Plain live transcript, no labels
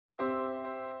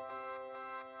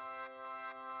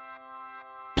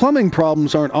Plumbing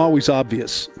problems aren't always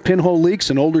obvious. Pinhole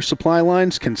leaks and older supply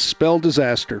lines can spell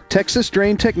disaster. Texas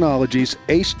Drain Technology's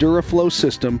Ace DuraFlo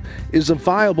system is a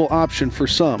viable option for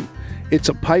some. It's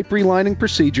a pipe relining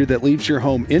procedure that leaves your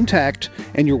home intact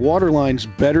and your water lines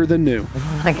better than new.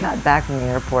 When I got back from the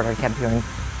airport, I kept hearing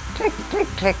tick, tick,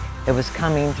 tick. It was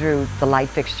coming through the light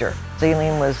fixture.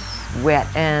 Ceiling was wet,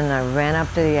 and I ran up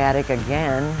to the attic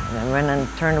again, and I ran and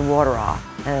turned the water off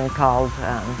and called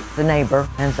the neighbor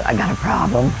and said, I got a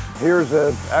problem. Here's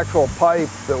an actual pipe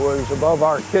that was above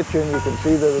our kitchen. You can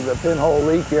see the pinhole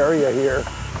leak area here.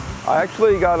 I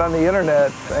actually got on the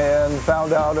internet and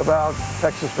found out about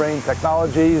Texas Drain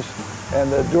Technologies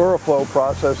and the DuraFlo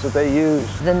process that they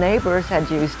use. The neighbors had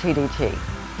used TDT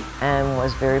and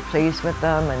was very pleased with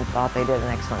them and thought they did an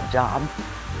excellent job.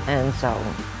 And so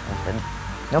I said,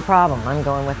 no problem, I'm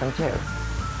going with them too.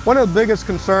 One of the biggest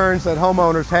concerns that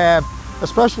homeowners have,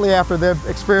 especially after they've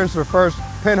experienced their first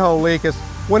pinhole leak, is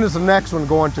when is the next one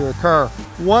going to occur?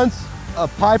 Once a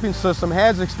piping system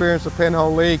has experienced a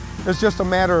pinhole leak, it's just a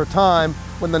matter of time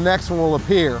when the next one will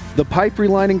appear. The pipe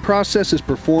relining process is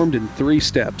performed in 3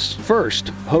 steps. First,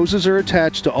 hoses are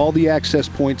attached to all the access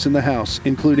points in the house,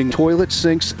 including toilets,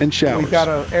 sinks, and showers. We've got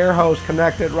an air hose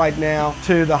connected right now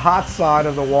to the hot side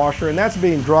of the washer, and that's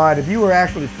being dried. If you were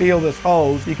actually feel this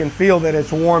hose, you can feel that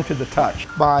it's warm to the touch.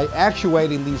 By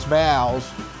actuating these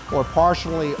valves, or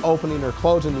partially opening or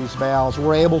closing these valves,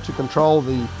 we're able to control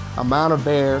the amount of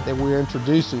air that we're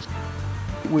introducing.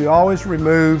 We always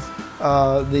remove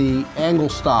the angle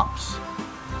stops,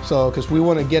 because we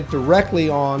want to get directly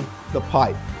on the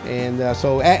pipe. And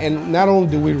and not only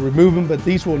do we remove them, but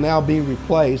these will now be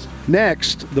replaced.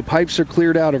 Next, the pipes are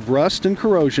cleared out of rust and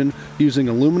corrosion using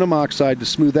aluminum oxide to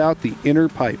smooth out the inner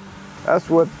pipe. That's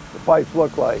what the pipes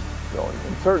look like. So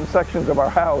in certain sections of our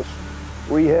house,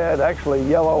 we had actually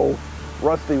yellow,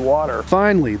 rusty water.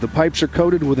 Finally, the pipes are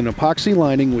coated with an epoxy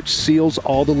lining which seals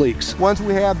all the leaks. Once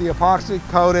we have the epoxy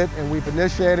coated and we've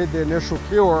initiated the initial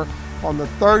cure, on the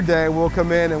 3rd day we'll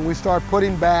come in and we start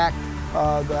putting back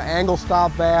the angle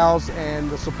stop valves and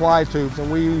the supply tubes, and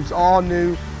we use all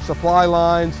new supply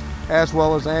lines as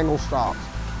well as angle stops.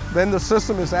 Then the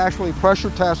system is actually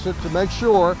pressure tested to make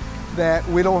sure that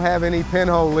we don't have any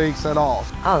pinhole leaks at all.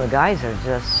 Oh, the guys are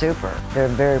just super. They're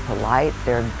very polite,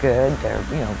 they're good,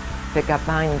 they're, pick up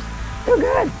behind them. They're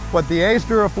good. What the Ace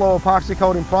DuraFlo epoxy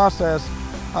coating process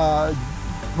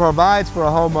provides for a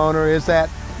homeowner is that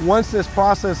once this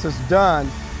process is done,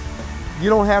 you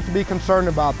don't have to be concerned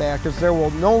about that, because there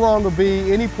will no longer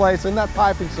be any place in that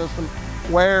piping system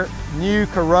where new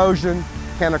corrosion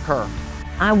can occur.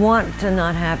 I want to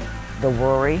not have the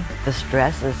worry. The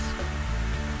stress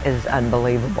is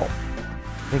unbelievable,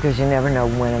 because you never know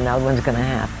when another one's going to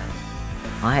happen.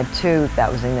 I had 2,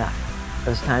 that was enough. It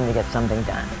was time to get something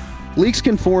done. Leaks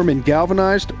can form in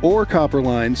galvanized or copper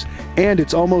lines, and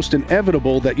it's almost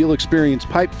inevitable that you'll experience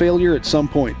pipe failure at some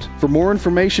point. For more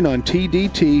information on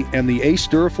TDT and the Ace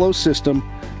DuraFlo system,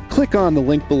 click on the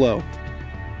link below.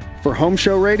 For Home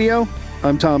Show Radio,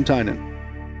 I'm Tom Tynan.